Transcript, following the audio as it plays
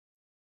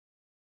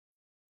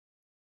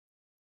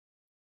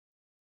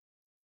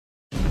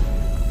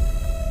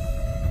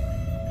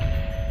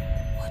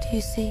do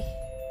you see?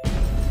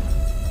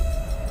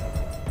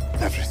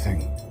 Everything.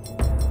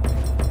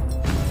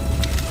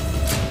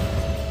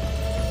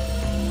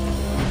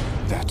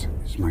 That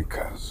is my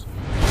curse.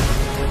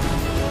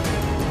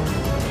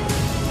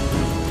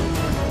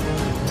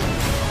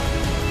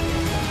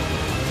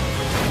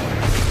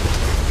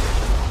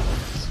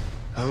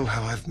 Oh,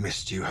 how I've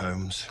missed you,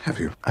 Holmes. Have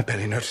you? I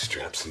barely noticed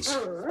your absence.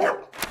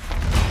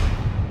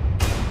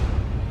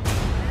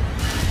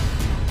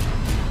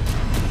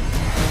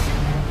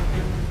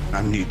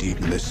 I'm knee-deep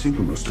in the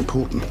single most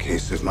important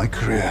case of my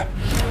career.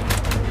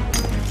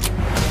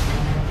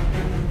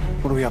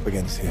 What are we up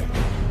against here?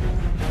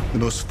 The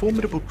most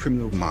formidable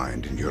criminal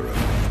mind in Europe.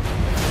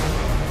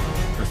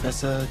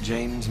 Professor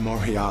James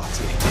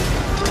Moriarty.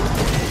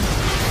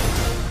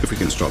 If we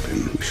can stop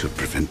him, we should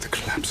prevent the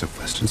collapse of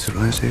Western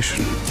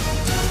civilization.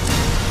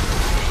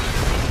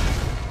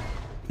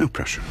 No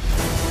pressure.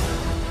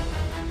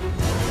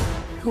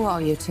 Who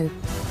are you two?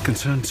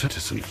 Concerned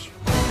citizens.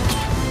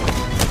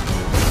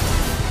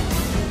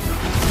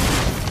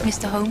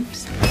 Mr.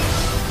 Holmes?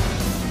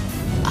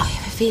 I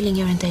have a feeling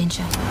you're in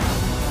danger.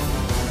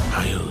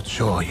 Are you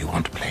sure you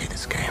want to play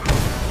this game?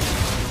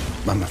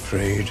 I'm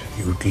afraid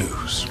you'd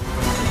lose.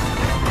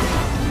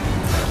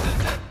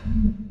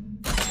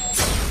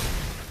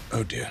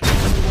 Oh dear.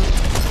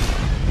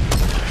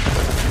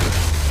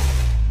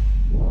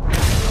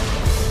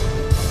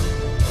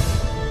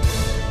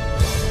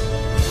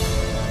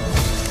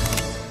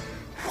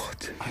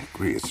 What? I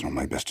agree, it's not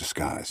my best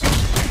disguise.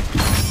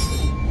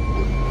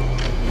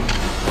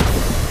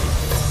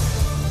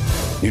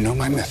 You know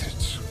my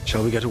methods.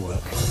 Shall we get to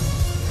work?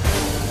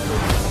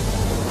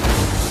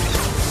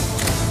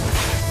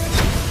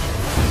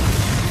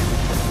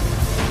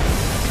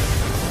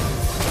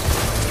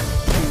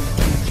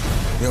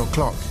 Your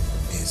clock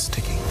is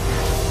ticking.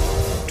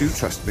 Do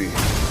trust me.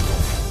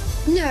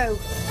 No!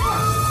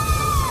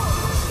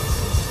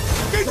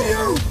 Did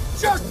you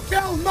just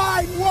kill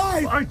my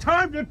wife? I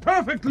timed it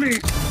perfectly!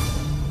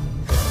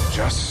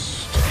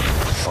 Just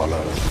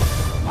follow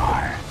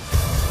my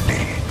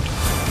lead.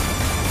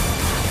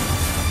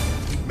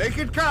 Make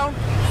it count!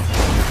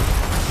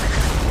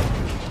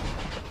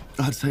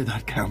 I'd say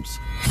that counts.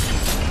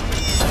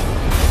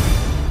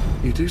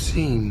 You do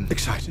seem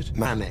Excited?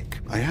 manic.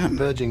 I am.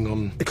 Verging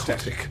on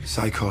Ecstatic.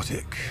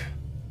 Psychotic.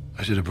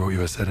 I should have brought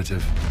you a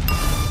sedative.